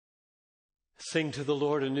Sing to the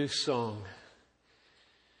Lord a new song.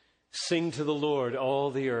 Sing to the Lord,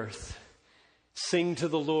 all the earth. Sing to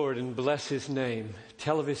the Lord and bless His name.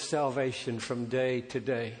 Tell of His salvation from day to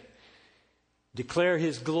day. Declare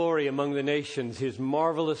His glory among the nations, His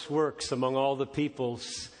marvelous works among all the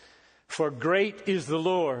peoples. For great is the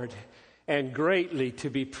Lord, and greatly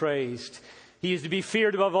to be praised. He is to be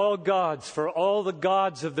feared above all gods, for all the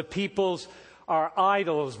gods of the peoples are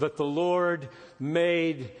idols, but the Lord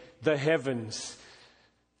made the heavens.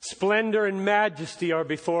 Splendor and majesty are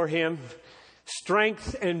before Him.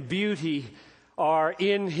 Strength and beauty are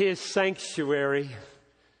in His sanctuary.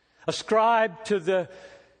 Ascribe to the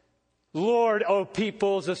Lord, O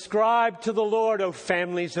peoples. Ascribe to the Lord, O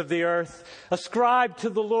families of the earth. Ascribe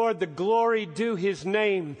to the Lord the glory due His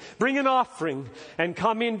name. Bring an offering and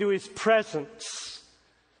come into His presence.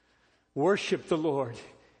 Worship the Lord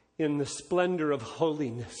in the splendor of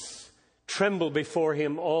holiness. Tremble before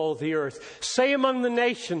Him, all the earth. Say among the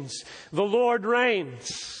nations, the Lord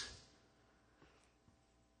reigns.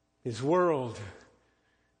 His world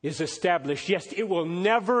is established. Yes, it will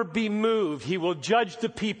never be moved. He will judge the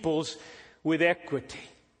peoples with equity.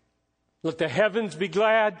 Let the heavens be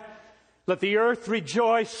glad. Let the earth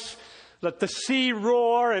rejoice. Let the sea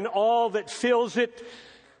roar and all that fills it.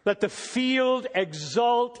 Let the field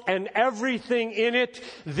exult and everything in it.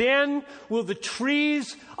 Then will the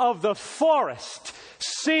trees of the forest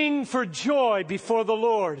sing for joy before the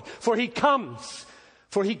Lord. For He comes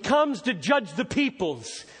to judge the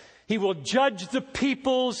peoples. He will judge the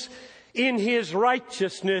peoples in His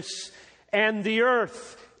righteousness and the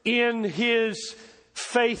earth in His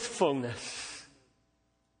faithfulness.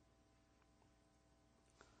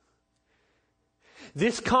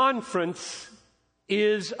 This conference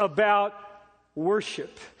is about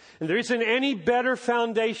worship. And there isn't any better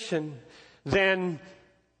foundation than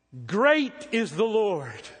great is the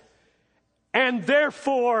Lord, and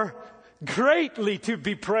therefore greatly to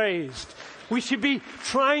be praised. We should be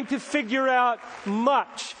trying to figure out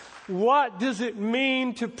much. What does it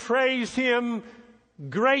mean to praise Him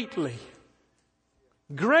greatly?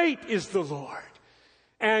 Great is the Lord,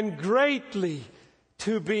 and greatly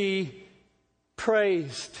to be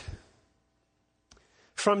praised.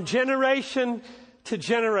 From generation to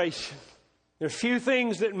generation, there are few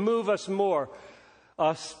things that move us more.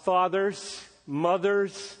 Us fathers,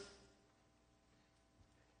 mothers.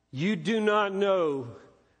 You do not know,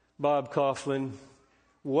 Bob Coughlin,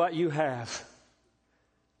 what you have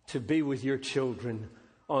to be with your children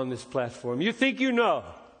on this platform. You think you know.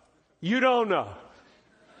 You don't know.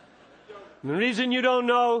 And the reason you don't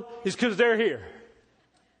know is because they're here.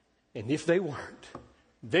 And if they weren't,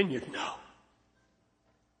 then you'd know.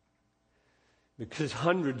 Because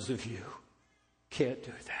hundreds of you can't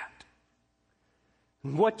do that.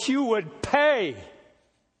 And what you would pay,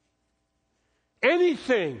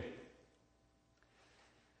 anything,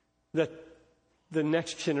 that the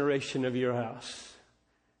next generation of your house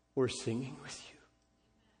were singing with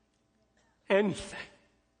you. Anything.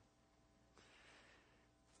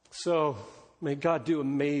 So, may God do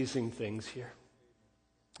amazing things here.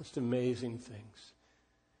 Just amazing things.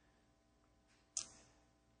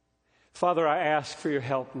 Father, I ask for your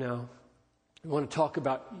help now. I want to talk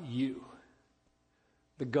about you,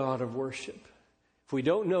 the God of worship. If we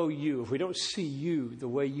don't know you, if we don't see you the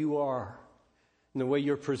way you are and the way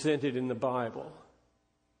you're presented in the Bible,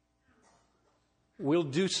 we'll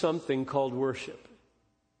do something called worship,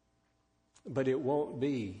 but it won't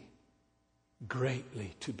be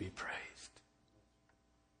greatly to be praised.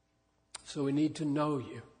 So we need to know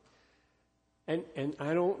you. And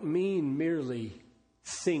I don't mean merely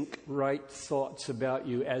think right thoughts about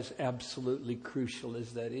you, as absolutely crucial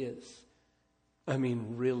as that is. I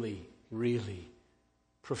mean really, really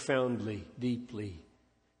profoundly, deeply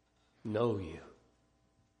know you.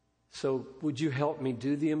 So would you help me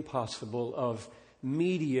do the impossible of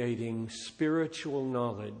mediating spiritual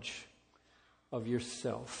knowledge of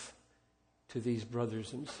yourself to these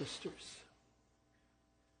brothers and sisters?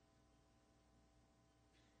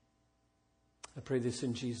 I pray this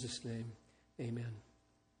in Jesus' name. Amen.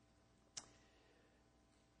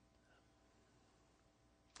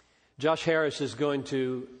 Josh Harris is going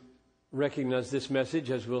to recognize this message,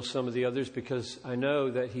 as will some of the others, because I know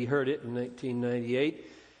that he heard it in 1998.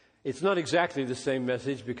 It's not exactly the same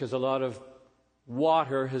message, because a lot of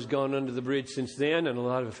water has gone under the bridge since then, and a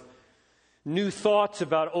lot of new thoughts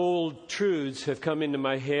about old truths have come into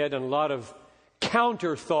my head, and a lot of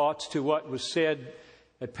counter thoughts to what was said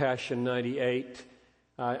at Passion 98.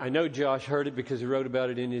 I know Josh heard it because he wrote about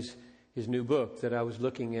it in his new book that I was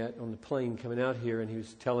looking at on the plane coming out here, and he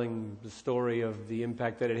was telling the story of the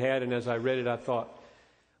impact that it had. And as I read it, I thought,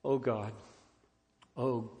 oh God,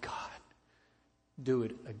 Oh God, do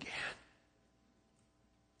it again.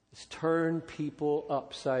 It's turned people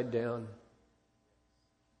upside down.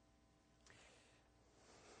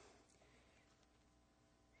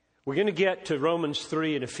 We're going to get to Romans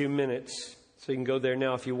 3 in a few minutes, so you can go there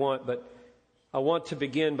now if you want, but I want to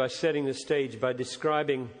begin by setting the stage by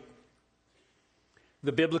describing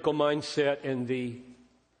the biblical mindset and the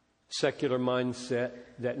secular mindset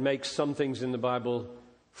that makes some things in the Bible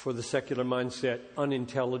for the secular mindset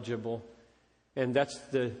unintelligible. And that's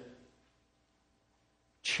the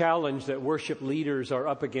challenge that worship leaders are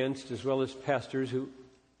up against, as well as pastors who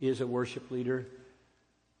is a worship leader.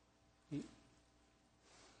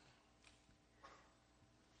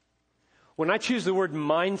 When I choose the word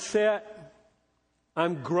mindset,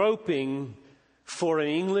 I'm groping for an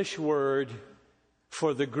English word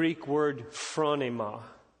for the Greek word phronema.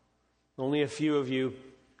 Only a few of you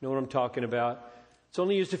know what I'm talking about. It's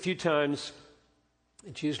only used a few times.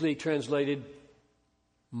 It's usually translated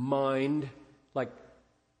mind, like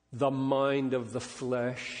the mind of the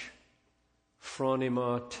flesh.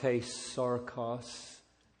 Phronema te sarkos.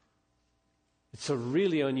 It's a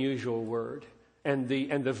really unusual word. And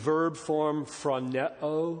the verb form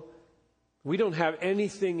phroneo, we don't have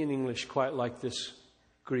anything in English quite like this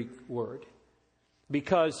Greek word.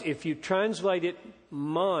 Because if you translate it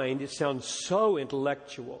mind, it sounds so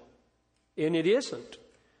intellectual. And it isn't.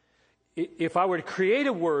 If I were to create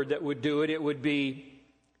a word that would do it, it would be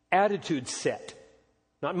attitude set.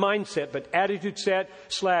 Not mindset, but attitude set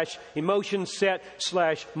 / emotion set /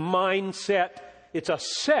 mindset. It's a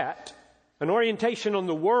set, an orientation on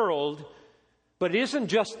the world, but it isn't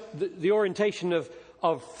just the orientation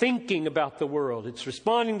of thinking about the world. It's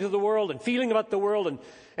responding to the world and feeling about the world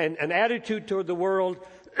and an attitude toward the world.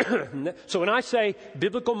 So when I say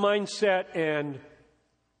biblical mindset and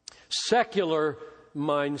secular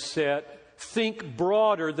mindset, think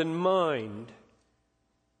broader than mind.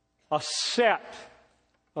 A set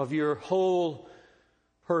of your whole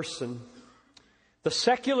person. The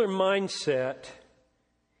secular mindset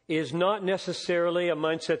is not necessarily a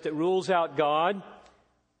mindset that rules out God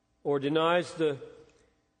or denies the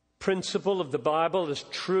principle of the Bible as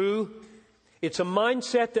true. It's a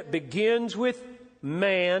mindset that begins with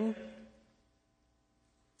man,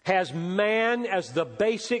 has man as the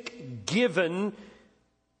basic given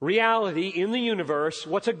reality in the universe.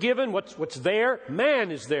 What's a given? What's there?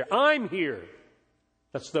 Man is there. I'm here.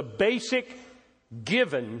 That's the basic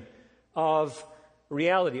given of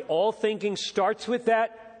reality. All thinking starts with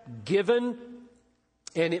that given,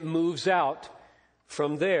 and it moves out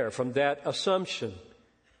from there, from that assumption.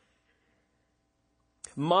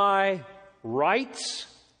 My rights,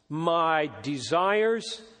 my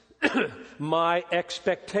desires, my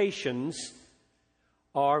expectations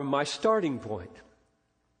are my starting point.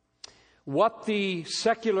 What the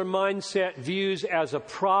secular mindset views as a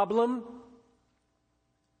problem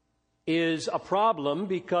is a problem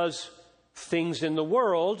because things in the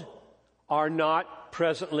world are not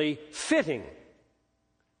presently fitting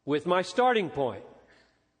with my starting point.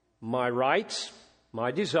 My rights,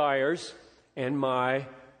 my desires, and my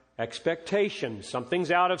expectations.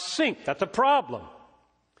 Something's out of sync. That's a problem.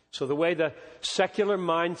 So the way the secular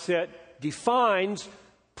mindset defines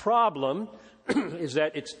problem is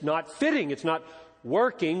that it's not fitting. It's not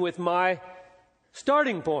working with my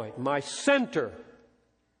starting point, my center.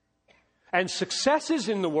 And successes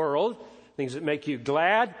in the world, things that make you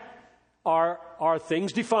glad, are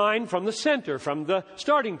things defined from the center, from the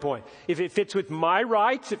starting point. If it fits with my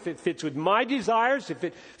rights, if it fits with my desires, if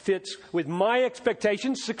it fits with my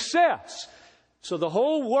expectations, success. So the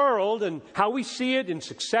whole world and how we see it in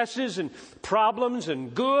successes and problems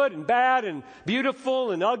and good and bad and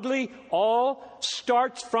beautiful and ugly all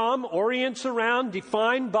starts from, orients around,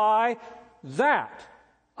 defined by that.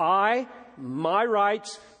 My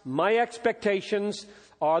rights, my expectations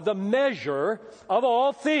are the measure of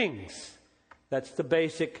all things. That's the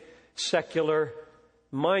basic secular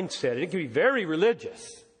mindset. It can be very religious.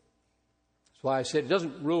 That's why I said it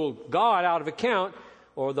doesn't rule God out of account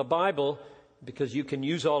or the Bible, because you can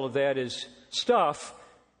use all of that as stuff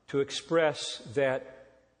to express that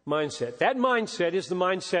mindset. That mindset is the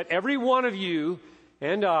mindset every one of you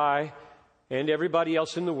and I and everybody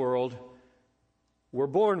else in the world were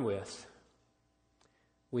born with.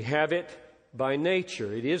 We have it by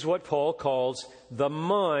nature. It is what Paul calls the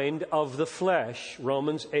mind of the flesh,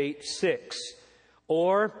 Romans 8:6.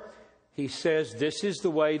 Or he says this is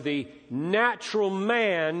the way the natural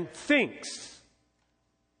man thinks.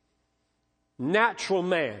 Natural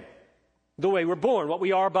man. The way we're born. What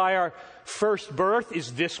we are by our first birth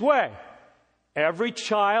is this way. Every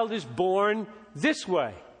child is born this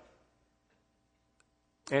way.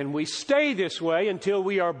 And we stay this way until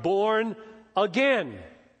we are born again.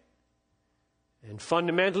 And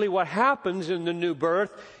fundamentally what happens in the new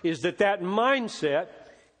birth is that mindset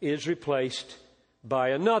is replaced by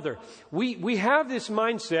another. We have this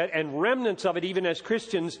mindset and remnants of it even as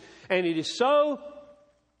Christians, and it is so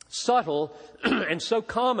subtle and so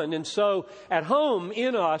common and so at home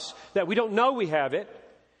in us that we don't know we have it,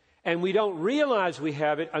 and we don't realize we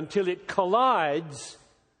have it until it collides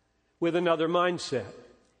with another mindset,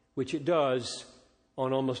 which it does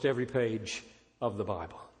on almost every page of the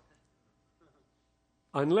Bible.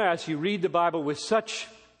 Unless you read the Bible with such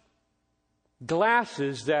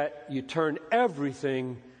glasses that you turn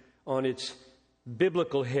everything on its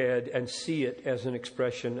biblical head and see it as an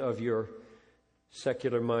expression of your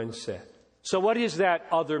secular mindset. So what is that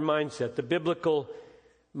other mindset, the biblical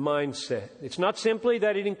mindset? It's not simply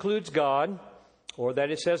that it includes God or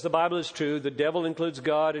that it says the Bible is true. The devil includes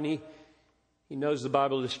God and he knows the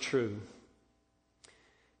Bible is true.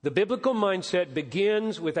 The biblical mindset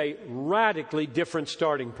begins with a radically different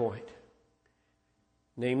starting point.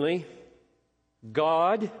 Namely,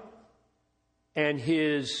 God and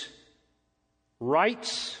His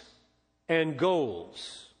rights and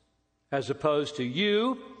goals, as opposed to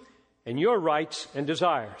you and your rights and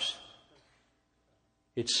desires.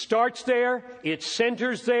 It starts there, it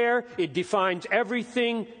centers there, it defines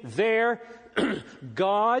everything there.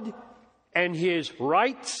 God and His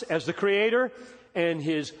rights as the Creator and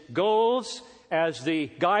His goals as the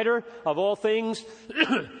guider of all things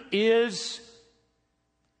is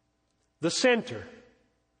the center,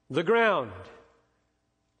 the ground,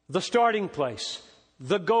 the starting place,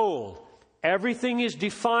 the goal. Everything is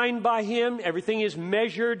defined by Him. Everything is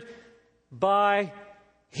measured by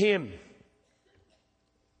Him.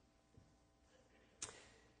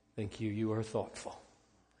 Thank you. You are thoughtful.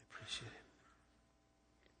 I appreciate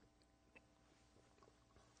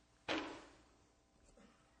it.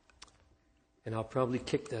 And I'll probably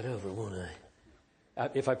kick that over, won't I?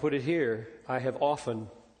 If I put it here, I have often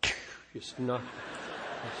just not.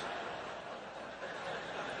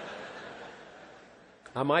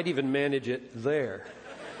 I might even manage it there.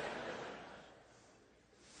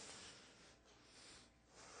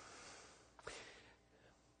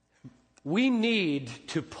 We need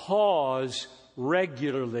to pause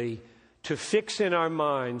regularly to fix in our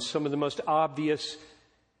minds some of the most obvious,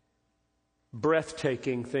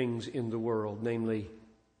 breathtaking things in the world, namely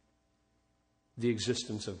the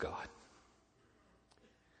existence of God.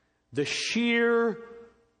 The sheer,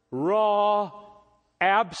 raw,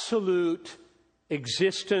 absolute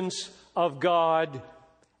existence of God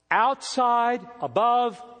outside,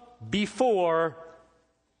 above, before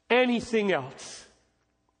anything else.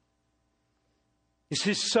 This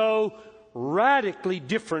is so radically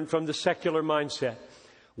different from the secular mindset.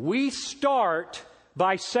 We start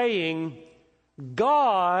by saying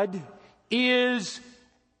God is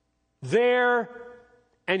there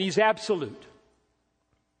and He's absolute.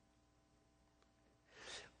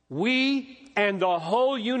 We and the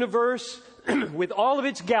whole universe with all of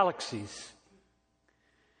its galaxies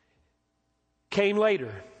came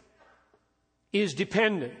later, is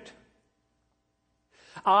dependent.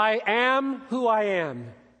 I am who I am,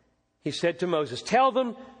 He said to Moses. Tell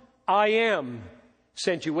them I am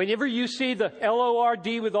sent you. Whenever you see the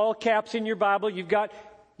L-O-R-D with all caps in your Bible, you've got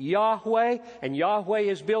Yahweh, and Yahweh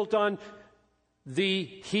is built on the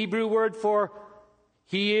Hebrew word for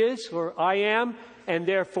He is, or I am, and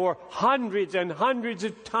therefore hundreds and hundreds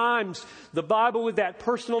of times the Bible with that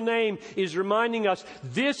personal name is reminding us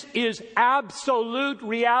this is absolute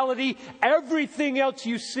reality. Everything else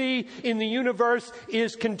you see in the universe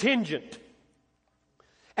is contingent.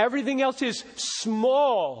 Everything else is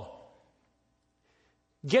small.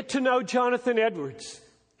 Get to know Jonathan Edwards.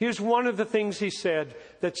 Here's one of the things he said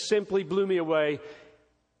that simply blew me away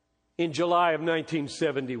in July of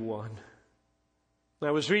 1971. I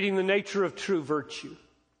was reading The Nature of True Virtue.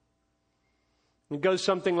 It goes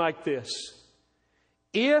something like this.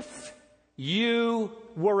 If you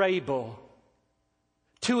were able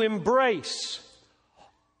to embrace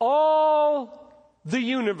all the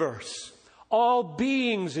universe, all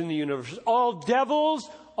beings in the universe, all devils,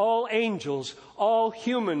 all angels, all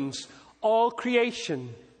humans, all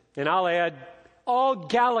creation, and I'll add all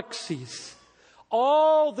galaxies,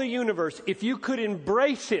 all the universe, if you could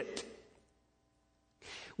embrace it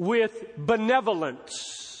with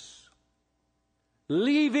benevolence,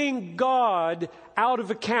 leaving God out of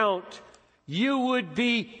account, you would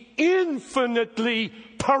be infinitely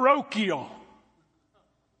parochial.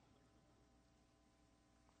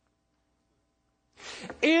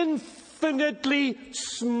 infinitely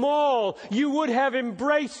small. You would have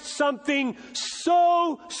embraced something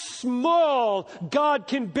so small, God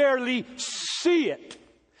can barely see it.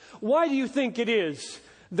 Why do you think it is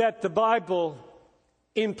that the Bible,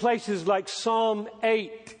 in places like Psalm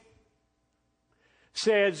 8,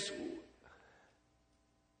 says,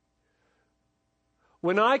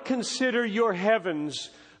 when I consider your heavens,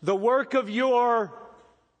 the work of your,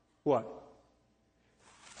 what?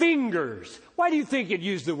 Fingers. Why do you think it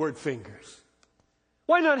used the word fingers?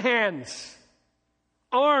 Why not hands?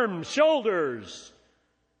 Arms, shoulders?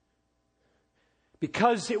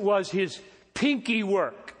 Because it was His pinky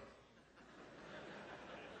work.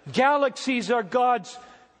 Galaxies are God's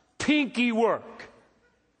pinky work.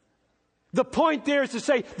 The point there is to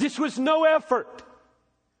say this was no effort.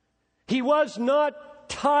 He was not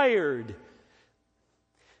tired.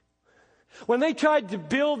 When they tried to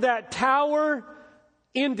build that tower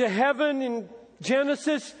into heaven in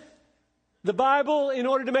Genesis, the Bible, in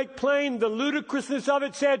order to make plain the ludicrousness of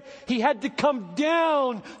it, said he had to come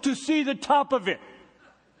down to see the top of it.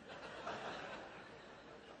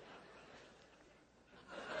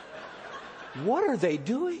 What are they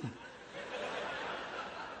doing?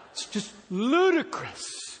 It's just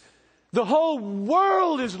ludicrous. The whole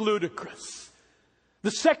world is ludicrous.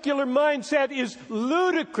 The secular mindset is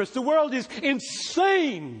ludicrous. The world is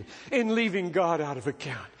insane in leaving God out of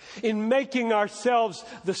account, in making ourselves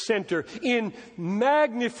the center, in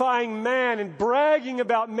magnifying man and bragging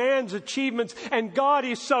about man's achievements, and God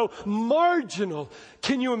is so marginal.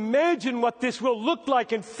 Can you imagine what this will look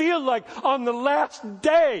like and feel like on the last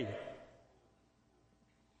day?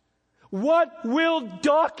 What will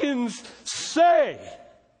Dawkins say?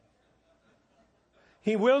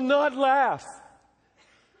 He will not laugh.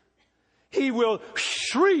 He will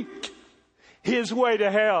shriek his way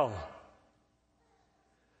to hell.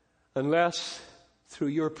 Unless, through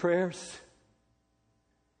your prayers,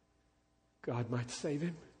 God might save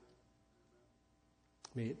him.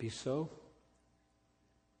 May it be so.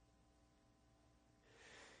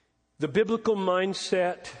 The biblical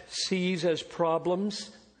mindset sees as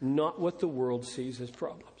problems not what the world sees as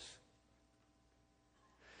problems.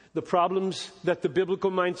 The problems that the biblical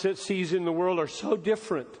mindset sees in the world are so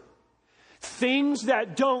different. Things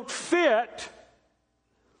that don't fit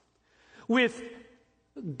with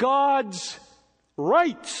God's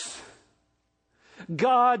rights,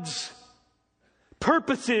 God's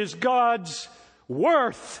purposes, God's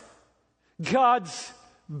worth, God's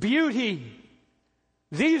beauty.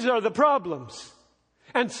 These are the problems.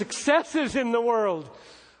 And successes in the world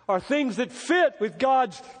are things that fit with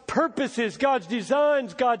God's purposes, God's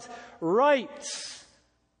designs, God's rights.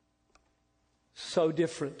 So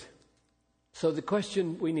different. So the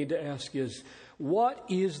question we need to ask is, what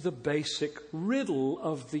is the basic riddle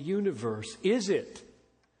of the universe? Is it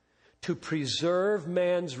to preserve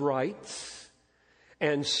man's rights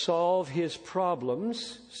and solve his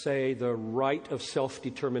problems, say the right of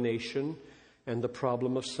self-determination and the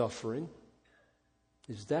problem of suffering?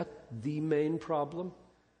 Is that the main problem?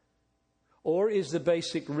 Or is the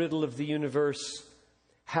basic riddle of the universe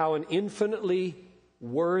how an infinitely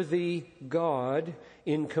worthy God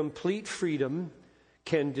in complete freedom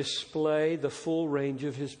can display the full range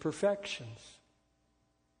of his perfections?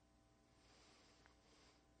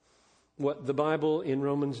 What the Bible in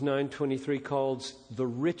Romans 9:23 calls the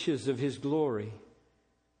riches of his glory: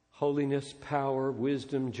 holiness, power,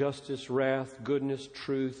 wisdom, justice, wrath, goodness,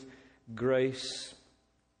 truth, grace.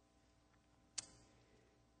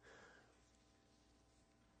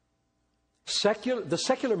 The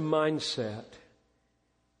secular mindset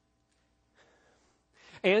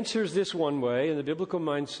answers this one way, and the biblical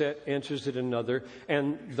mindset answers it another,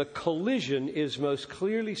 and the collision is most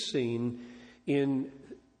clearly seen in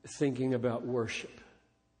thinking about worship.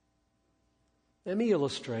 Let me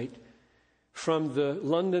illustrate from the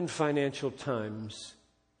London Financial Times.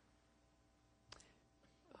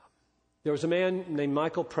 There was a man named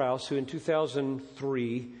Michael Prowse who in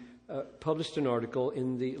 2003 published an article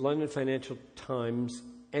in the London Financial Times,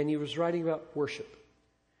 and he was writing about worship.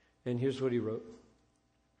 And here's what he wrote.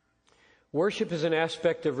 Worship is an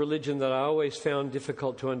aspect of religion that I always found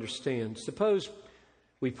difficult to understand. Suppose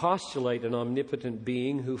we postulate an omnipotent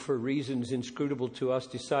being who, for reasons inscrutable to us,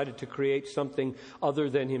 decided to create something other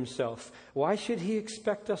than himself. Why should he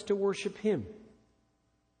expect us to worship him?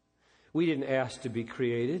 We didn't ask to be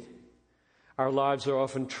created. Our lives are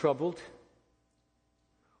often troubled.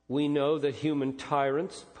 We know that human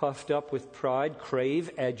tyrants, puffed up with pride,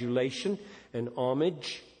 crave adulation and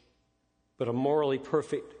homage. But a morally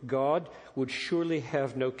perfect God would surely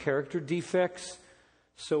have no character defects.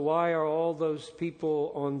 So why are all those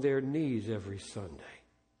people on their knees every Sunday?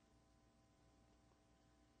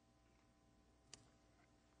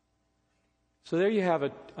 So there you have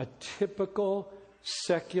a typical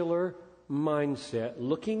secular mindset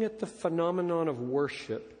looking at the phenomenon of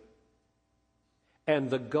worship and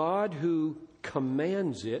the God who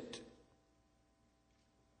commands it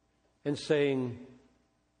and saying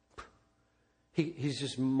he's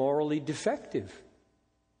just morally defective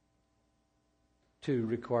to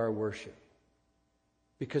require worship.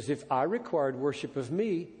 Because if I required worship of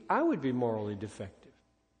me, I would be morally defective.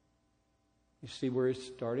 You see where it's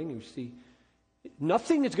starting? You see,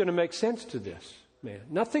 nothing is going to make sense to this man.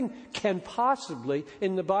 Nothing can possibly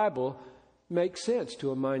in the Bible make sense to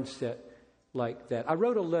a mindset like that. I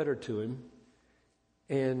wrote a letter to him,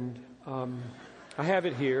 and I have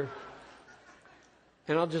it here.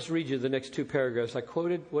 And I'll just read you the next two paragraphs. I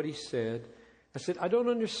quoted what he said. I said, I don't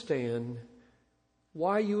understand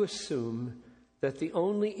why you assume that the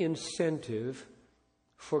only incentive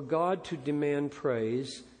for God to demand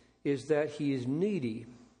praise is that he is needy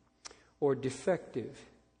or defective.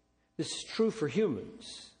 This is true for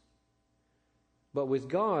humans. But with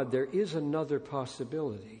God, there is another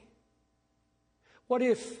possibility. What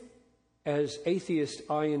if, as atheist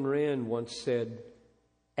Ayn Rand once said,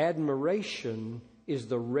 admiration is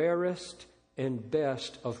the rarest and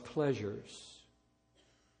best of pleasures?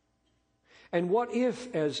 And what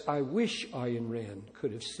if, as I wish Ayn Rand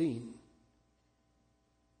could have seen,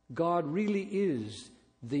 God really is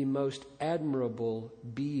the most admirable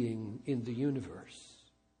being in the universe?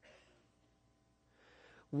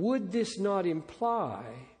 Would this not imply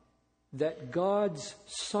that God's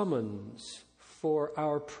summons for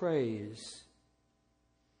our praise,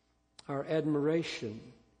 our admiration,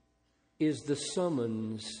 is the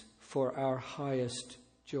summons for our highest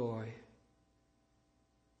joy?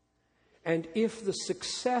 And if the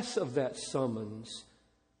success of that summons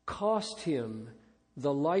cost him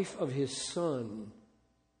the life of his son,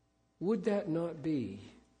 would that not be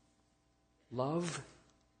love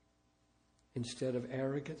instead of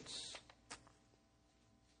arrogance?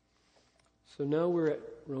 So now we're at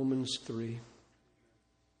Romans 3.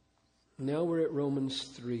 Now we're at Romans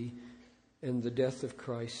 3 and the death of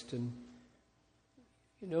Christ. And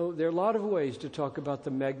you know, there are a lot of ways to talk about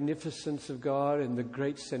the magnificence of God and the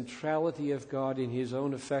great centrality of God in his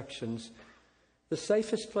own affections. The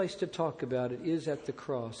safest place to talk about it is at the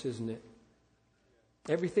cross, isn't it?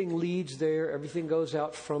 Everything leads there. Everything goes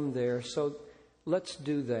out from there. So let's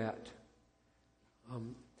do that.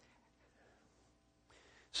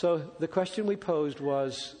 So the question we posed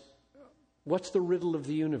was, what's the riddle of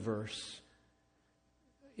the universe?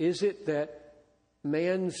 Is it that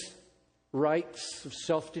man's rights of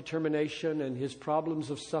self-determination and his problems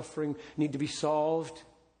of suffering need to be solved?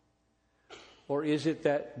 Or is it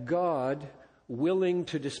that God, willing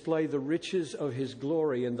to display the riches of his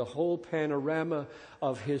glory and the whole panorama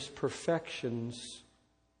of his perfections,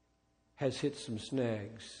 has hit some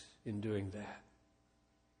snags in doing that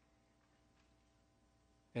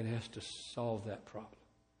and has to solve that problem?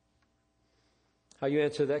 How you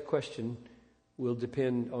answer that question will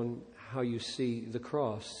depend on how you see the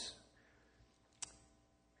cross.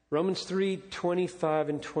 Romans 3:25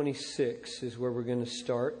 and 26 is where we're going to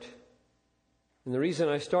start. And the reason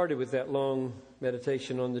I started with that long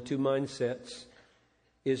meditation on the two mindsets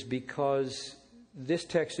is because this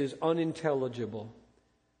text is unintelligible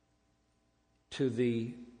to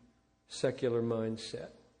the secular mindset.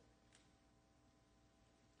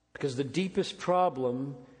 Because the deepest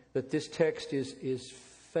problem that this text is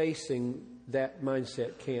facing, that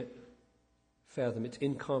mindset can't fathom. It's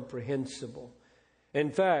incomprehensible. In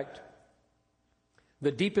fact,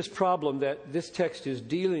 the deepest problem that this text is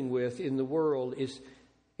dealing with in the world is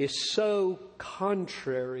so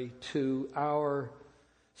contrary to our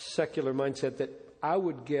secular mindset that I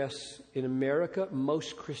would guess in America,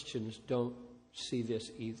 most Christians don't see this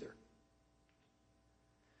either.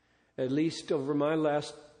 At least over my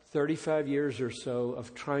last 35 years or so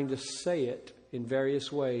of trying to say it in various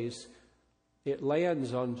ways, it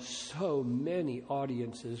lands on so many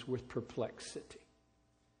audiences with perplexity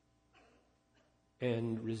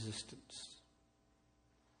and resistance.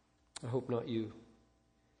 I hope not you.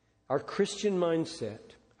 Our Christian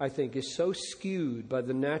mindset, I think, is so skewed by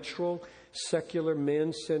the natural, secular,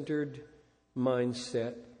 man-centered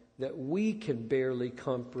mindset that we can barely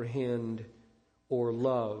comprehend or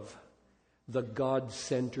love the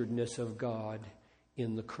God-centeredness of God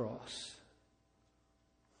in the cross.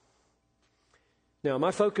 Now,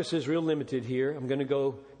 my focus is real limited here. I'm going to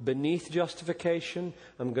go beneath justification.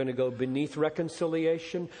 I'm going to go beneath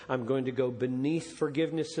reconciliation. I'm going to go beneath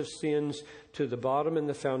forgiveness of sins to the bottom and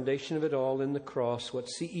the foundation of it all in the cross, what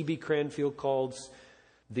C.E.B. Cranfield calls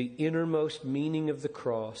the innermost meaning of the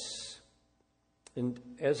cross. And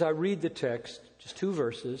as I read the text, just 2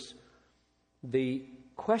 verses, the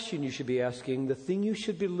question you should be asking, the thing you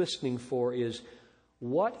should be listening for is,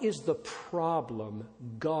 what is the problem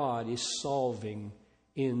God is solving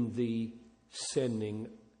in the sending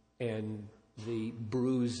and the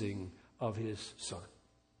bruising of His Son?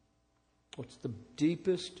 What's the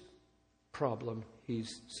deepest problem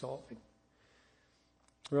He's solving?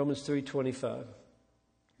 Romans 3:25.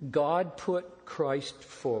 God put Christ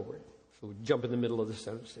forward. So we jump in the middle of the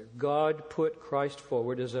sentence there. God put Christ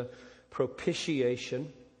forward as a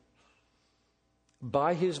propitiation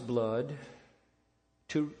by His blood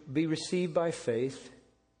to be received by faith.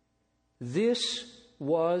 This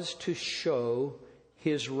was to show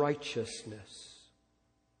His righteousness,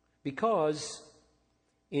 because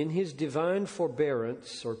in His divine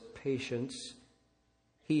forbearance or patience,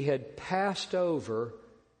 He had passed over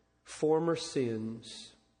former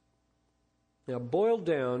sins. Now, boiled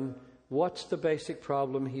down, what's the basic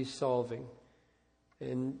problem He's solving?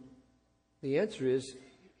 And the answer is,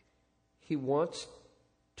 He wants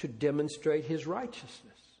to demonstrate His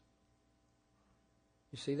righteousness.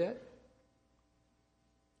 You see that?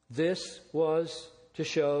 This was to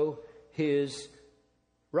show His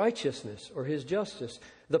righteousness or His justice.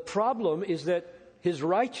 The problem is that His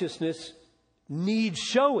righteousness needs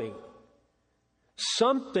showing.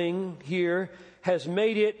 Something here has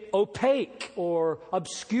made it opaque or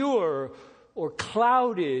obscure or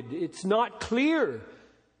clouded. It's not clear.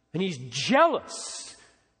 And He's jealous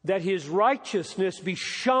that His righteousness be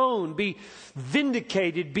shown, be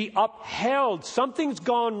vindicated, be upheld. Something's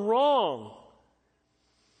gone wrong.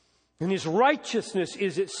 And His righteousness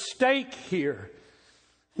is at stake here.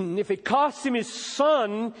 And if it costs Him His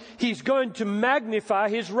Son, He's going to magnify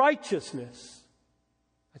His righteousness.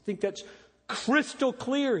 I think that's crystal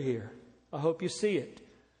clear here. I hope you see it.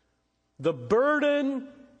 The burden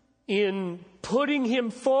in putting Him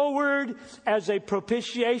forward as a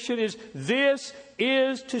propitiation is, this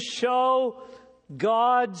is to show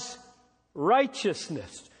God's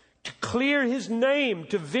righteousness, to clear His name,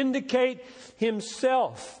 to vindicate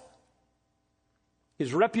Himself,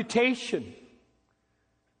 His reputation,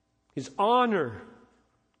 His honor.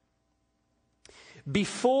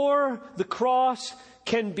 Before the cross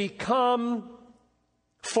can become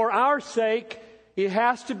for our sake, it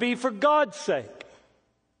has to be for God's sake.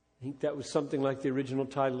 I think that was something like the original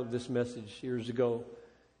title of this message years ago.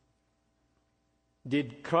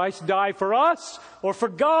 Did Christ die for us or for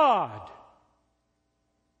God?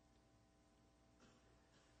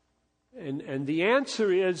 And the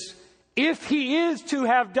answer is, if He is to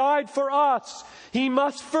have died for us, He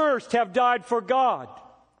must first have died for God.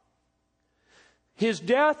 His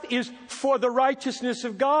death is for the righteousness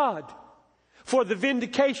of God, for the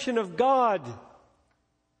vindication of God.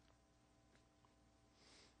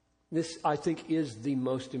 This, I think, is the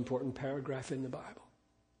most important paragraph in the Bible.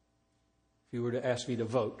 If you were to ask me to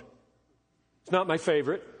vote. It's not my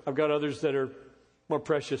favorite. I've got others that are more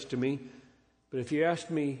precious to me. But if you ask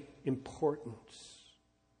me importance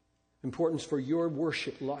for your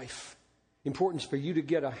worship life, importance for you to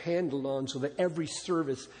get a handle on so that every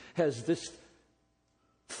service has this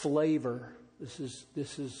flavor, this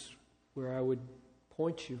is where I would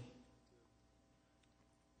point you.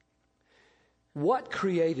 What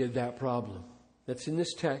created that problem? That's in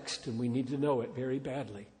this text, and we need to know it very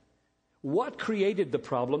badly. What created the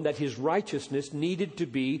problem that His righteousness needed to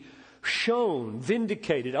be shown,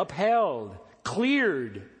 vindicated, upheld,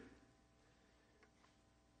 cleared?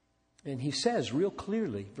 And He says real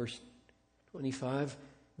clearly, verse 25,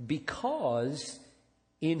 because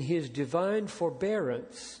in His divine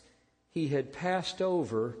forbearance He had passed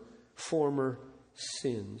over former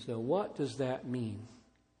sins. Now, what does that mean?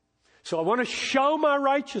 So I want to show my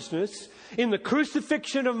righteousness in the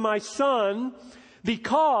crucifixion of my Son,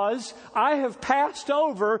 because I have passed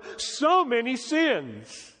over so many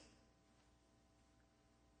sins.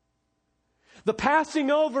 The passing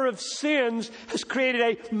over of sins has created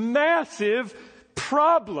a massive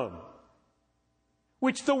problem,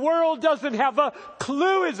 which the world doesn't have a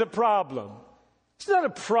clue is a problem. It's not a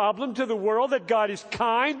problem to the world that God is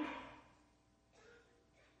kind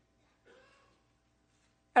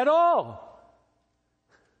at all.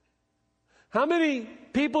 How many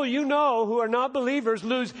people you know who are not believers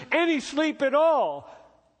lose any sleep at all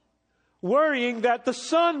worrying that the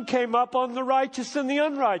sun came up on the righteous and the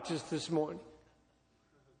unrighteous this morning?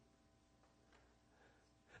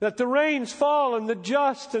 That the rains fall on the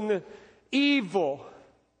just and the evil.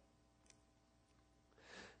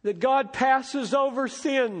 That God passes over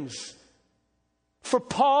sins. For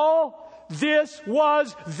Paul, this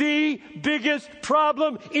was the biggest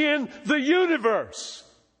problem in the universe.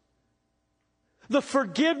 The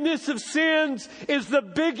forgiveness of sins is the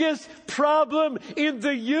biggest problem in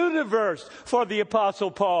the universe for the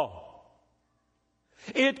Apostle Paul.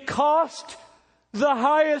 It cost the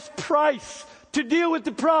highest price to deal with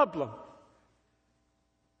the problem.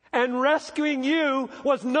 And rescuing you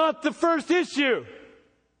was not the first issue.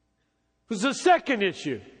 It was the second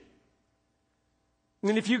issue.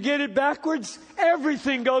 And if you get it backwards,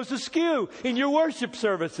 everything goes askew in your worship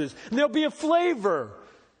services. And there'll be a flavor.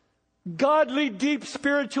 Godly, deep,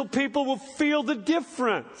 spiritual people will feel the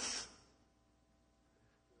difference.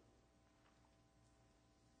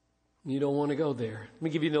 You don't want to go there. Let me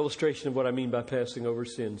give you an illustration of what I mean by passing over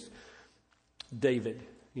sins. David,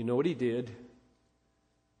 you know what he did?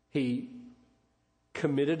 He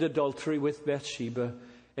committed adultery with Bathsheba,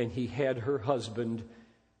 and he had her husband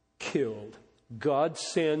killed. God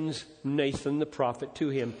sends Nathan the prophet to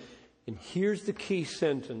him. And here's the key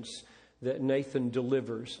sentence that Nathan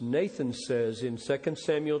delivers. Nathan says in 2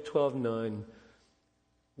 Samuel 12:9,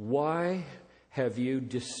 "Why have you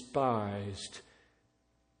despised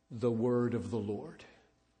the word of the Lord?"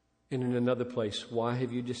 And in another place, "Why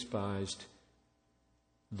have you despised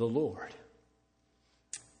the Lord?"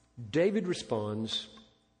 David responds,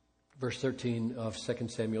 verse 13 of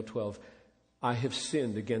 2 Samuel 12, "I have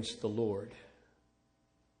sinned against the Lord."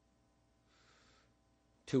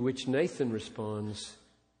 To which Nathan responds,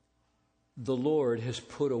 "The Lord has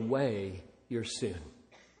put away your sin.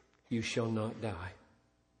 You shall not die."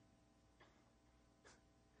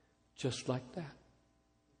 Just like that.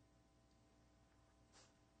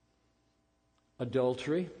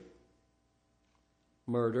 Adultery,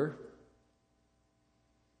 murder.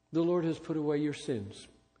 The Lord has put away your sins.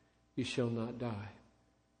 You shall not die.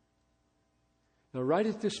 Now, right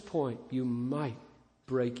at this point, you might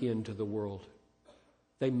break into the world.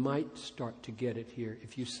 They might start to get it here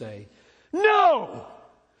if you say, "No!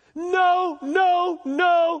 No, no,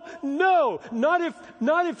 no, no.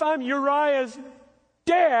 Not if I'm Uriah's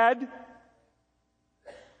dad.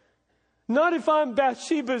 Not if I'm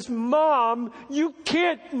Bathsheba's mom. You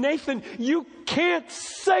can't, Nathan, you can't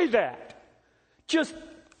say that. Just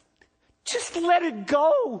let it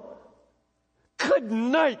go." Good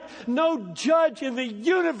night. No judge in the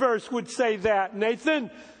universe would say that,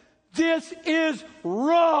 Nathan. This is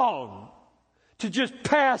wrong to just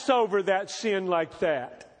pass over that sin like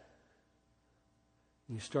that.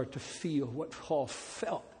 You start to feel what Paul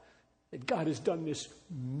felt, that God has done this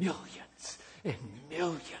millions and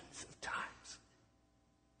millions of times.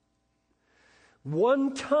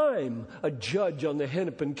 One time a judge on the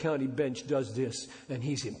Hennepin County bench does this and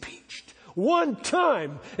he's impeached. One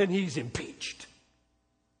time and he's impeached.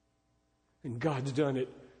 And God's done it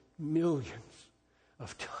millions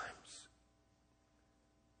of times,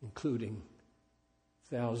 including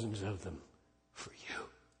thousands of them for you.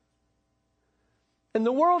 And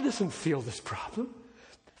the world doesn't feel this problem.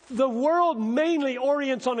 The world mainly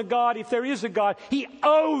orients on a God, if there is a God. He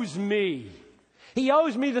owes me. He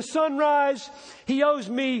owes me the sunrise. He owes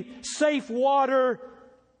me safe water.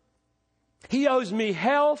 He owes me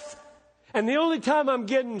health. And the only time I'm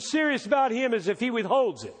getting serious about him is if he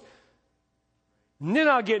withholds it. And then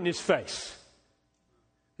I'll get in his face.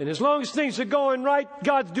 And as long as things are going right,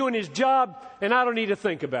 God's doing his job, and I don't need to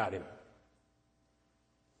think about him.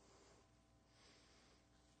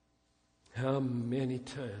 How many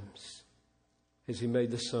times has he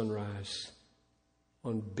made the sun rise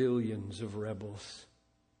on billions of rebels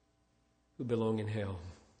who belong in hell?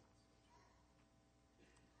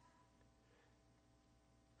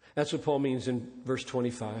 That's what Paul means in verse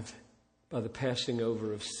 25, by the passing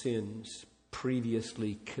over of sins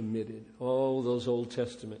previously committed. All those Old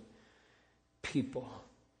Testament people,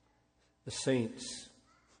 the saints.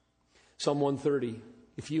 Psalm 130,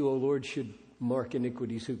 "If you, O Lord, should mark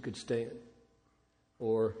iniquities, who could stand?"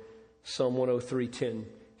 Or Psalm 103:10,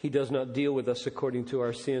 "He does not deal with us according to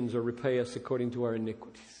our sins or repay us according to our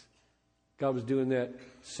iniquities." God was doing that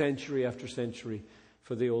century after century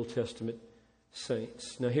for the Old Testament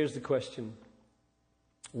saints. Now here's the question.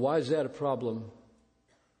 Why is that a problem?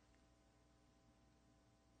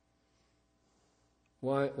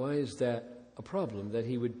 Why is that a problem, that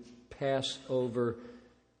he would pass over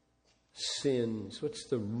sins? What's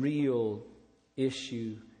the real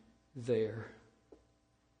issue there?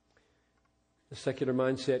 The secular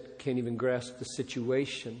mindset can't even grasp the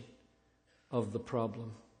situation of the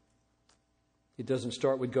problem. It doesn't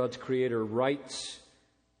start with God's creator rights,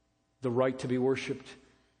 the right to be worshipped,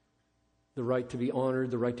 the right to be honored,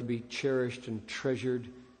 the right to be cherished and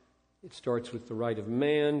treasured. It starts with the right of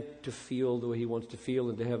man to feel the way he wants to feel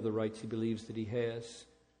and to have the rights he believes that he has.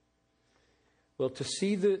 Well, to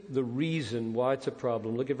see the reason why it's a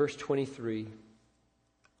problem, look at verse 23.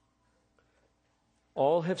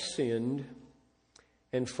 All have sinned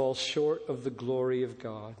and fall short of the glory of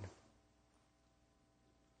God.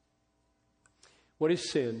 What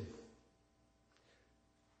is sin?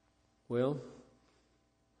 Well,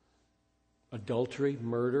 adultery,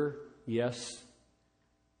 murder, yes.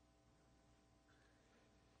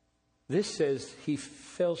 This says he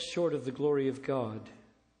fell short of the glory of God.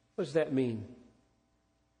 What does that mean?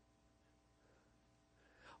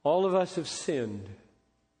 All of us have sinned.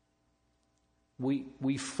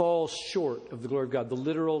 We fall short of the glory of God. The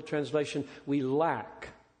literal translation, we lack.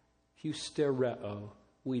 Hustereo.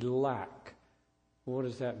 We lack. What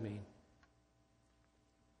does that mean?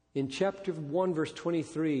 In chapter 1, verse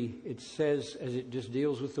 23, it says, as it just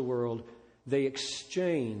deals with the world, they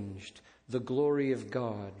exchanged the glory of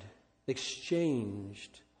God.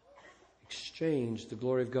 Exchanged the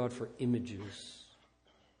glory of God for images.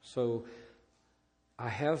 So I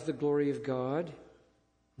have the glory of God,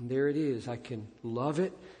 and there it is. I can love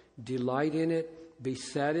it, delight in it, be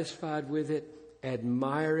satisfied with it,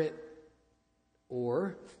 admire it,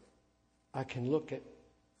 or I can look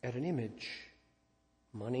at an image.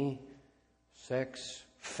 Money, sex,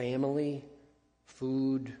 family,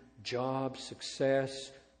 food, job,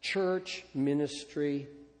 success, church, ministry.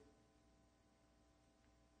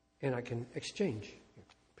 And I can exchange.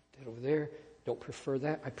 Put that over there. Don't prefer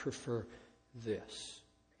that. I prefer this.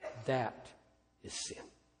 That is sin.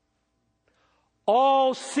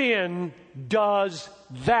 All sin does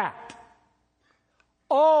that.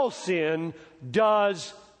 All sin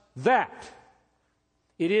does that.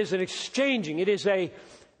 It is an exchanging. It is a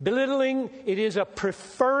belittling. It is a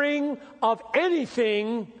preferring of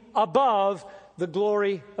anything above the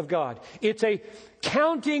glory of God. It's a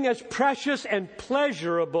counting as precious and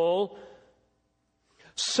pleasurable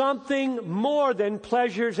something more than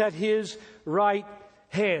pleasures at His right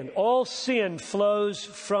hand. All sin flows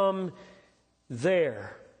from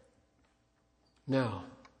there. Now,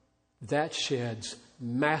 that sheds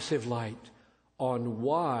massive light on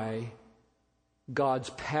why God's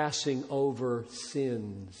passing over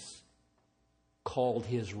sins called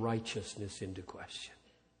His righteousness into question.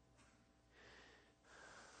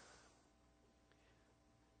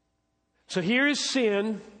 So here is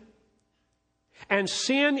sin, and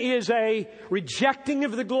sin is a rejecting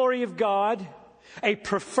of the glory of God, a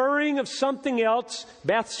preferring of something else,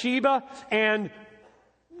 Bathsheba, and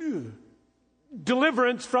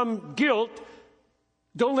deliverance from guilt.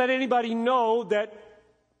 Don't let anybody know that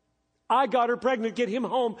I got her pregnant, get him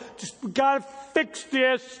home. Just got to fix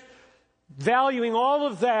this. Valuing all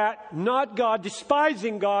of that, not God,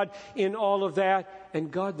 despising God in all of that.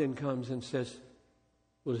 And God then comes and says,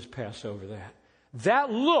 we'll just pass over that.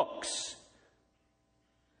 That looks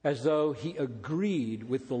as though He agreed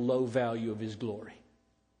with the low value of His glory.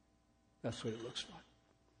 That's what it looks like.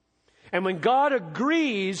 And when God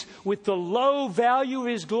agrees with the low value of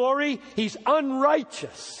His glory, He's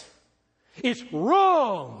unrighteous. It's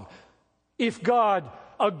wrong if God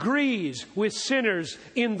agrees with sinners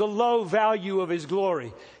in the low value of His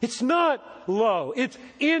glory. It's not low. It's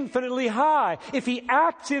infinitely high. If He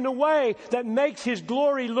acts in a way that makes His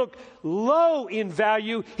glory look low in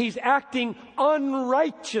value, He's acting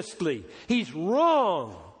unrighteously. He's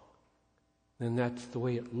wrong. And that's the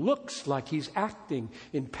way it looks like He's acting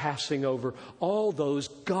in passing over all those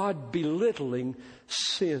God-belittling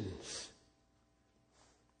sins.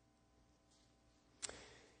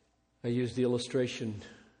 I used the illustration,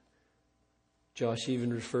 Josh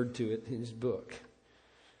even referred to it in his book,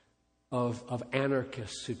 of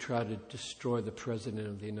anarchists who try to destroy the President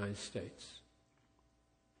of the United States.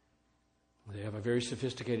 They have a very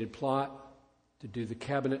sophisticated plot to do the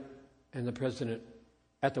cabinet and the President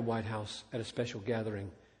at the White House at a special gathering,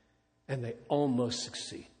 and they almost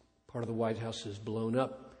succeed. Part of the White House is blown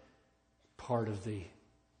up. Part of the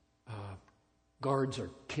guards are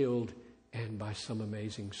killed. And by some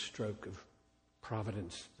amazing stroke of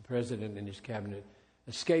providence, the President and his cabinet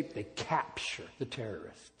escape. They capture the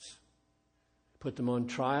terrorists, put them on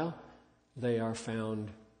trial. They are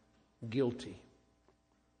found guilty.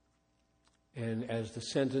 And as the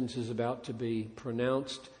sentence is about to be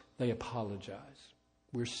pronounced, they apologize.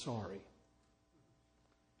 We're sorry.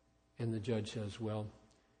 And the judge says, well,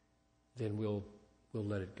 then we'll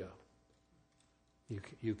let it go.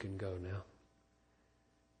 You can go now.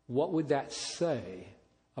 What would that say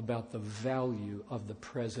about the value of the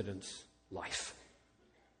President's life?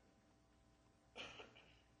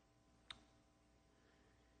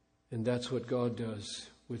 And that's what God does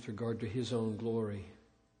with regard to His own glory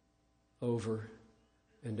over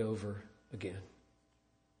and over again.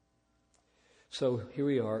 So here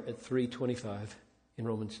we are at 3:25 in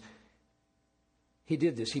Romans. He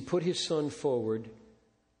did this. He put His Son forward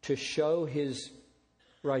to show His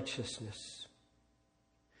righteousness.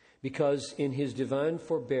 Because in His divine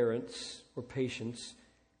forbearance or patience,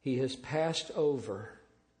 He has passed over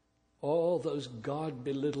all those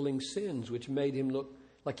God-belittling sins which made Him look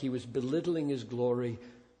like He was belittling His glory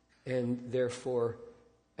and therefore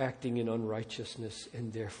acting in unrighteousness,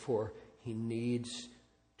 and therefore He needs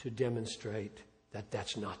to demonstrate that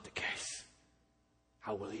that's not the case.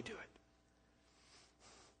 How will He do it?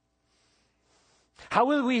 How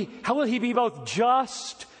will He be both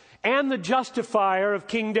just and the justifier of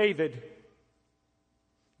King David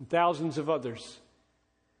and thousands of others?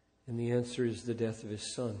 And the answer is the death of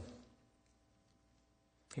His Son.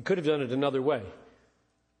 He could have done it another way.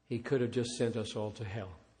 He could have just sent us all to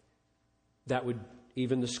hell. That would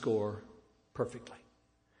even the score perfectly.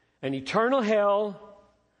 An eternal hell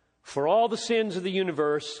for all the sins of the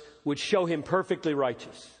universe would show Him perfectly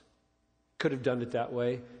righteous. Could have done it that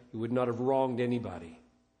way. He would not have wronged anybody.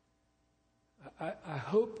 I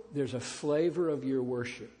hope there's a flavor of your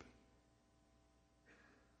worship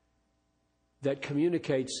that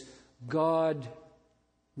communicates God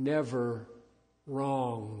never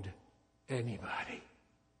wronged anybody.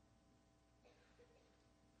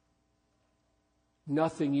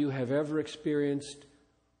 Nothing you have ever experienced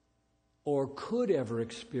or could ever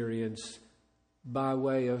experience by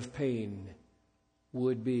way of pain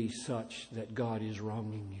would be such that God is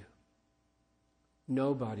wronging you.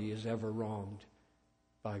 Nobody is ever wronged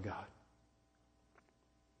by God.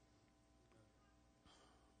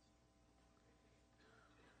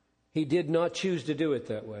 He did not choose to do it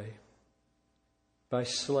that way by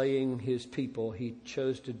slaying His people. He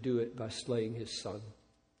chose to do it by slaying His Son.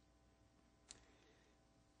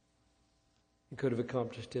 He could have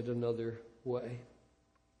accomplished it another way.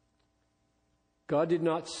 God did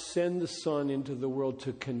not send the Son into the world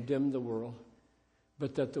to condemn the world,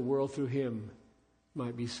 but that the world through Him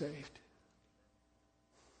might be saved.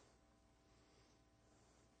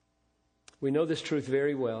 We know this truth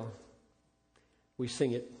very well. We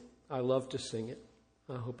sing it. I love to sing it.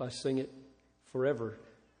 I hope I sing it forever.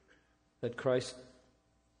 That Christ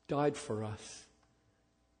died for us.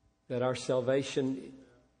 That our salvation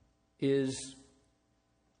is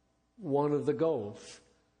one of the goals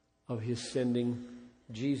of His sending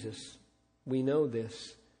Jesus. We know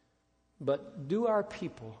this. But do our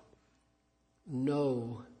people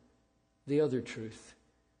know the other truth,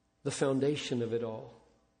 the foundation of it all?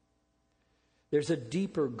 There's a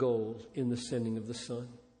deeper goal in the sending of the Son.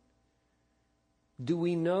 Do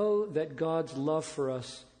we know that God's love for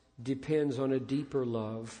us depends on a deeper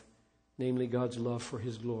love, namely God's love for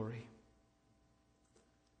His glory?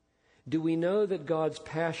 Do we know that God's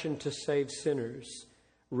passion to save sinners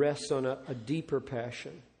rests on a deeper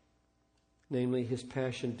passion, namely His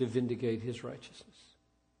passion to vindicate His righteousness?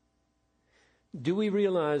 Do we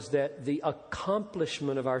realize that the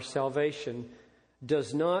accomplishment of our salvation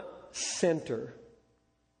does not center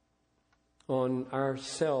on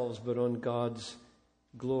ourselves, but on God's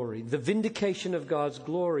glory? The vindication of God's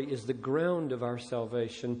glory is the ground of our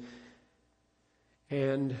salvation,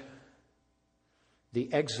 and the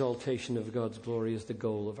exaltation of God's glory is the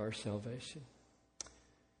goal of our salvation.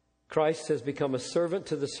 Christ has become a servant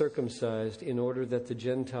to the circumcised in order that the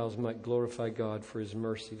Gentiles might glorify God for His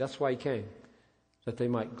mercy. That's why He came, that they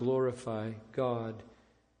might glorify God.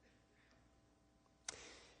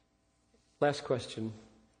 Last question.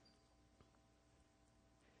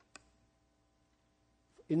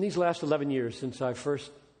 In these last 11 years since I first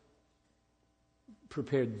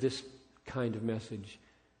prepared this kind of message,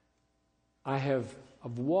 I've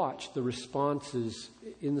watched the responses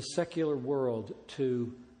in the secular world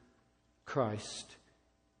to Christ,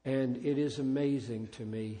 and it is amazing to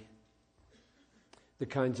me the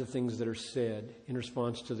kinds of things that are said in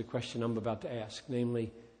response to the question I'm about to ask,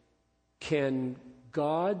 namely, can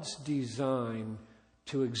God's design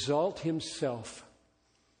to exalt Himself,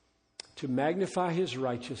 to magnify His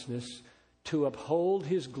righteousness, to uphold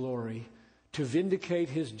His glory, to vindicate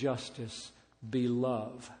His justice, be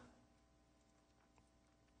love?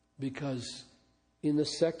 Because in the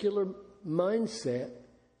secular mindset,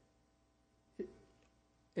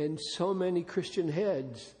 and so many Christian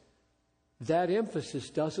heads, that emphasis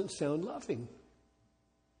doesn't sound loving.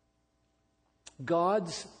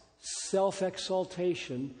 God's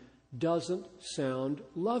self-exaltation doesn't sound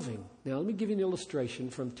loving. Now, let me give you an illustration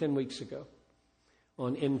from 10 weeks ago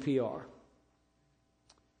on NPR.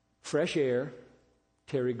 Fresh Air,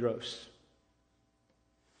 Terry Gross,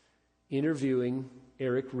 interviewing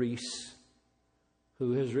Eric Rees,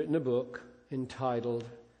 who has written a book entitled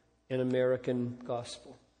An American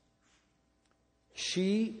Gospel.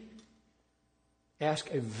 She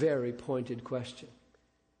ask a very pointed question.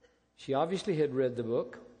 She obviously had read the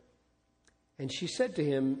book, and she said to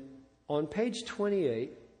him, on page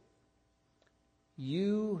 28,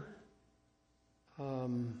 you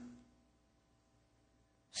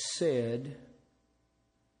said,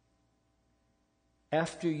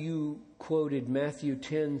 after you quoted Matthew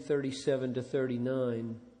 10:37 to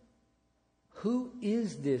 39, who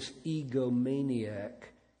is this egomaniac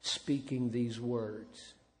speaking these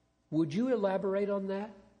words? Would you elaborate on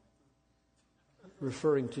that?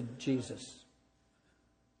 Referring to Jesus.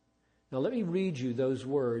 Now let me read you those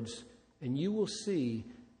words, and you will see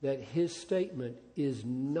that his statement is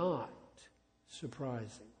not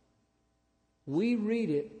surprising. We read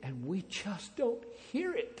it and we just don't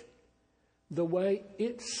hear it the way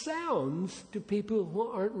it sounds to people who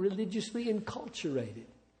aren't religiously enculturated.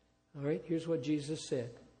 All right, here's what Jesus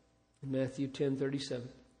said in Matthew 10:37.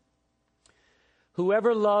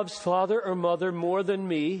 Whoever loves father or mother more than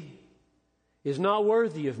me is not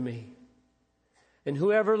worthy of me. And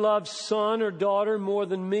whoever loves son or daughter more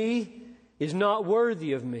than me is not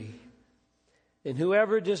worthy of me. And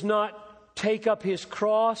whoever does not take up his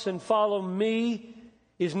cross and follow me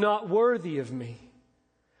is not worthy of me.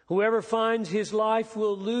 Whoever finds his life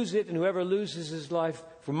will lose it, and whoever loses his life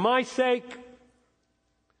for my sake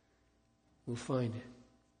will find it.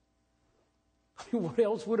 I mean, what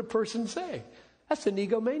else would a person say? That's an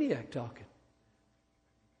egomaniac talking.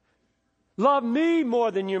 Love me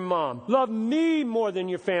more than your mom. Love me more than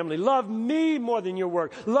your family. Love me more than your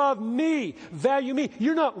work. Love me. Value me.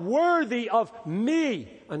 You're not worthy of me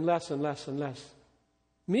unless.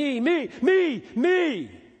 Me.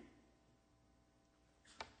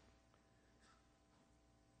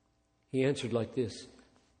 He answered like this.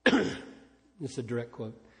 It's a direct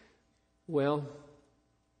quote. Well,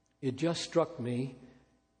 it just struck me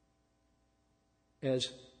as,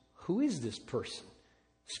 who is this person?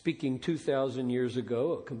 Speaking 2,000 years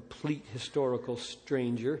ago, a complete historical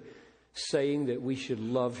stranger, saying that we should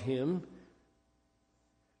love him,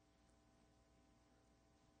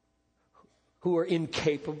 who are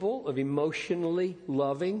incapable of emotionally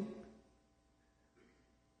loving,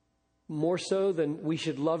 more so than we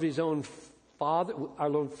should love his own father,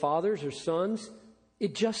 our own fathers or sons.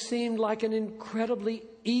 It just seemed like an incredibly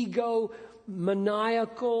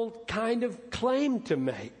egomaniacal kind of claim to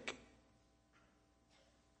make.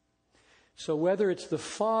 So whether it's the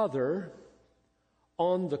Father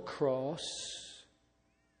on the cross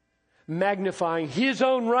magnifying his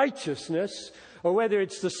own righteousness, or whether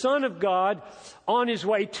it's the Son of God on his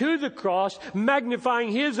way to the cross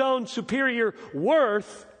magnifying his own superior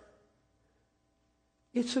worth,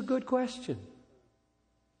 it's a good question.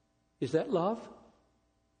 Is that love?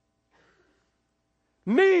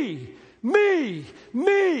 Me. Is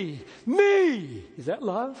that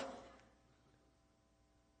love?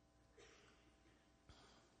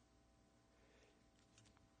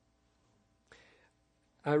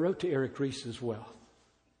 I wrote to Eric Reese as well.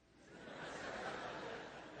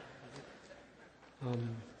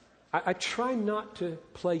 I try not to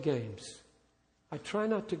play games. I try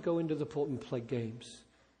not to go into the pulpit and play games.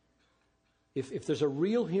 If there's a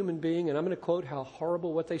real human being, and I'm going to quote how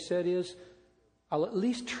horrible what they said is, I'll at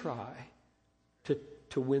least try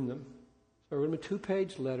to win them. So I wrote him a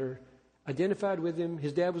 2-page letter, identified with him.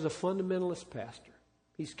 His dad was a fundamentalist pastor.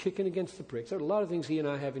 He's kicking against the pricks. There are a lot of things he and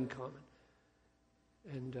I have in common.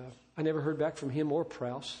 And I never heard back from him or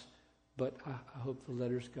Prowse, but I hope the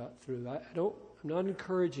letters got through. I'm not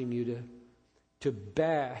encouraging you to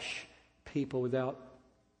bash people without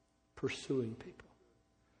pursuing people.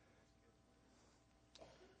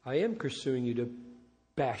 I am pursuing you to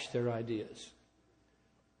bash their ideas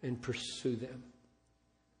and pursue them.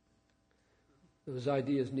 Those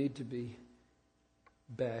ideas need to be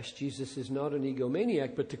bashed. Jesus is not an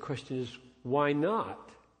egomaniac, but the question is, why not?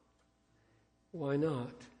 Why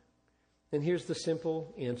not? And here's the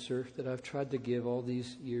simple answer that I've tried to give all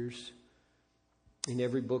these years in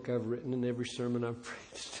every book I've written and every sermon I've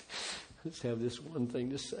preached. I just have this one thing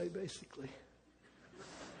to say, basically.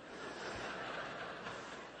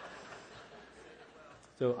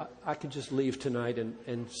 So I could just leave tonight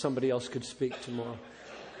and somebody else could speak tomorrow.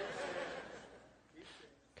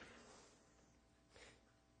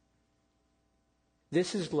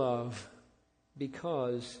 This is love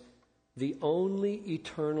because the only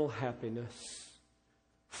eternal happiness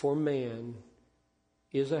for man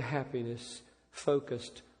is a happiness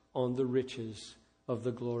focused on the riches of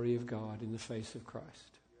the glory of God in the face of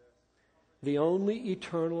Christ. The only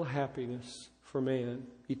eternal happiness for man,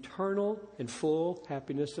 eternal and full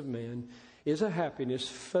happiness of man, is a happiness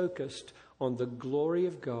focused on the glory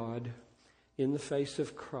of God in the face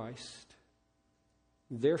of Christ.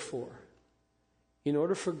 Therefore, in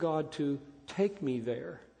order for God to take me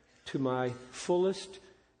there to my fullest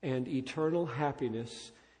and eternal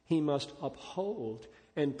happiness, He must uphold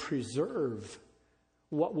and preserve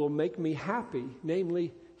what will make me happy,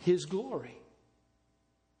 namely His glory.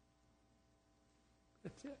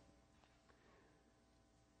 That's it.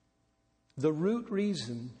 The root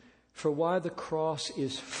reason for why the cross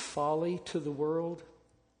is folly to the world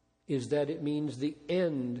is that it means the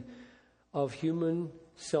end of human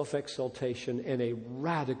self-exaltation and a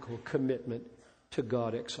radical commitment to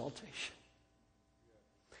God exaltation.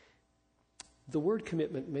 The word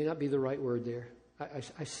commitment may not be the right word there.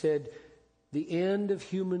 I said the end of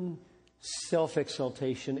human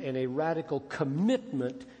self-exaltation and a radical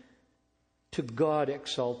commitment to God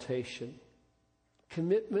exaltation.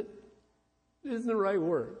 Commitment isn't the right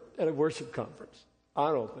word at a worship conference,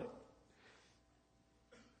 I don't think.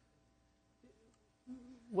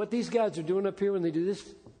 What these guys are doing up here when they do this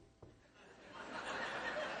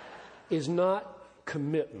is not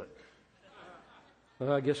commitment.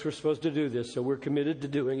 Well, I guess we're supposed to do this, so we're committed to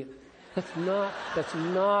doing it. That's not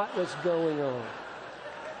what's going on.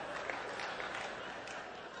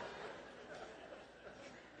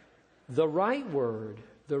 The right word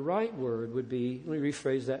would be, let me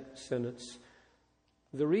rephrase that sentence.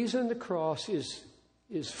 The reason the cross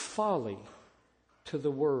is folly to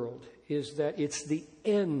the world is that it's the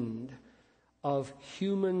end of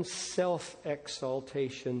human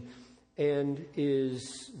self-exaltation and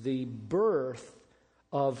is the birth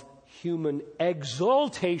of human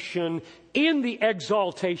exaltation in the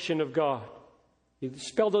exaltation of God. You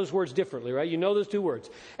spell those words differently, right? You know those two words.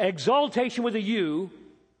 Exaltation with a U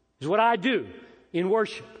is what I do in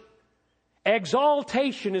worship.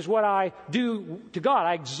 Exaltation is what I do to God.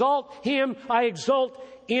 I exalt Him. I exalt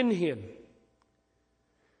in Him.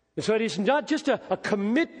 And so it is not just a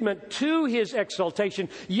commitment to His exaltation.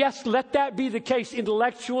 Yes, let that be the case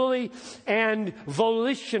intellectually and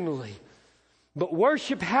volitionally. But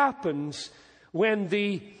worship happens when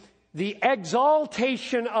the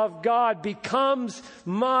exaltation of God becomes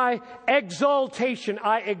my exaltation.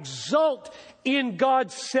 I exult in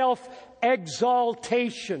God's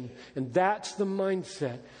self-exaltation. And that's the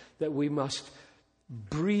mindset that we must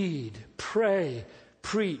breed, pray,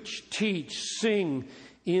 preach, teach, sing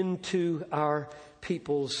into our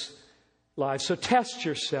people's lives. So test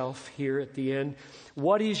yourself here at the end.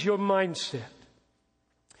 What is your mindset?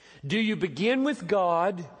 Do you begin with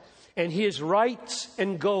God and His rights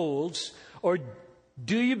and goals, or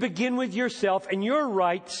do you begin with yourself and your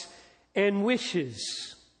rights and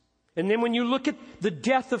wishes? And then when you look at the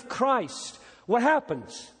death of Christ, what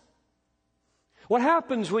happens? What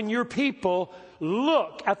happens when your people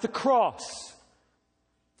look at the cross?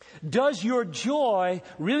 Does your joy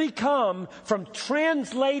really come from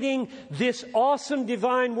translating this awesome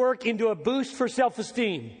divine work into a boost for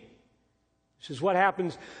self-esteem? This is what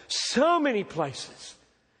happens so many places.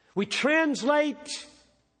 We translate,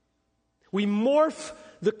 we morph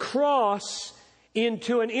the cross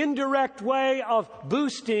into an indirect way of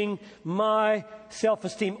boosting my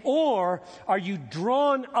self-esteem. Or are you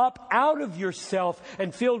drawn up out of yourself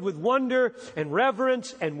and filled with wonder and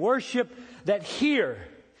reverence and worship that here,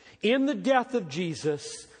 in the death of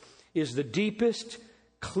Jesus, is the deepest,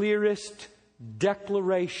 clearest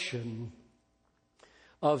declaration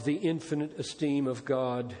of the infinite esteem of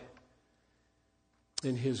God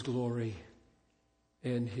and His glory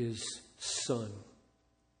and His Son.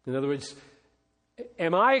 In other words,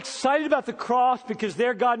 am I excited about the cross because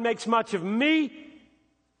there God makes much of me?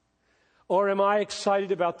 Or am I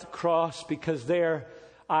excited about the cross because there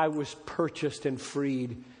I was purchased and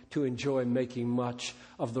freed to enjoy making much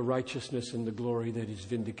of the righteousness and the glory that is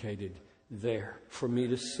vindicated there for me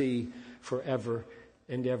to see forever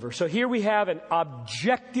and ever. So here we have an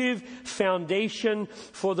objective foundation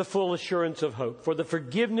for the full assurance of hope, for the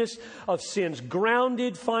forgiveness of sins,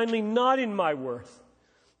 grounded finally not in my worth.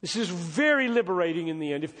 This is very liberating in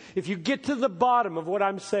the end. If you get to the bottom of what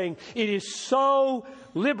I'm saying, it is so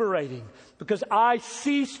liberating because I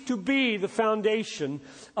cease to be the foundation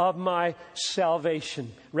of my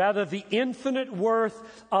salvation. Rather, the infinite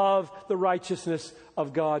worth of the righteousness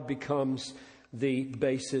of God becomes the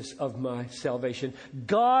basis of my salvation.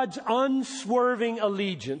 God's unswerving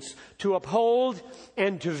allegiance to uphold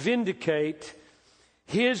and to vindicate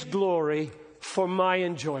His glory for my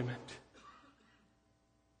enjoyment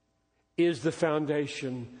is the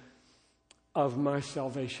foundation of my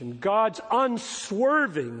salvation. God's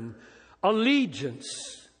unswerving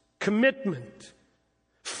allegiance, commitment,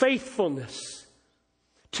 faithfulness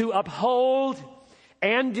to uphold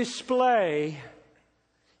and display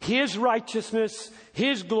His righteousness,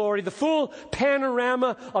 His glory, the full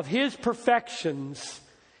panorama of His perfections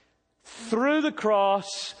through the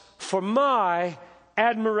cross for my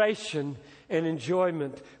admiration and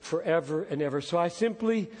enjoyment forever and ever. So I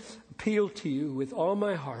simply appeal to you with all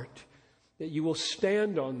my heart that you will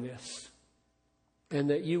stand on this and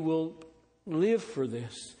that you will live for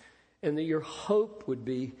this and that your hope would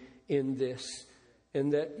be in this.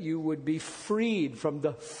 And that you would be freed from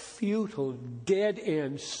the futile,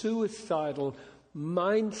 dead-end, suicidal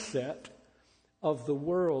mindset of the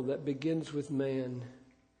world that begins with man.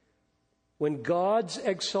 When God's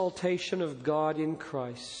exaltation of God in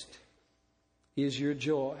Christ is your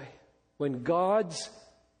joy, when God's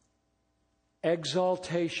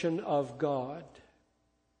exaltation of God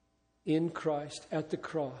in Christ at the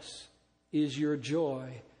cross is your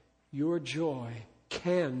joy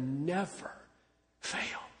can never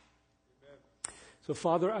fail. So,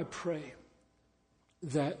 Father, I pray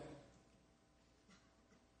that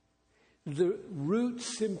the root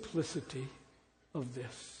simplicity of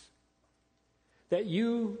this, that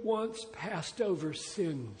you once passed over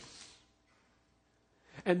sins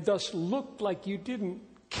and thus looked like you didn't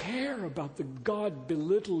care about the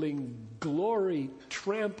God-belittling,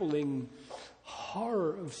 glory-trampling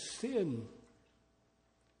horror of sin.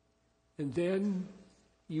 And then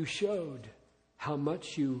you showed how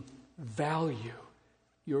much you value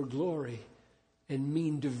your glory and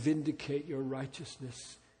mean to vindicate your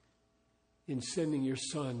righteousness in sending your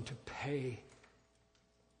Son to pay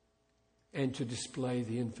and to display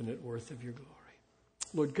the infinite worth of your glory.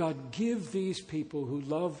 Lord God, give these people who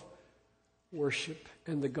love worship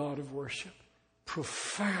and the God of worship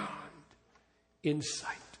profound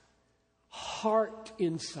insight, heart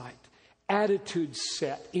insight, attitude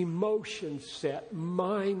set, emotion set,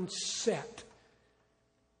 mind set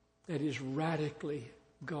that is radically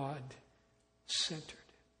God-centered.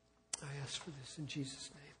 I ask for this in Jesus'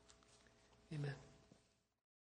 name. Amen.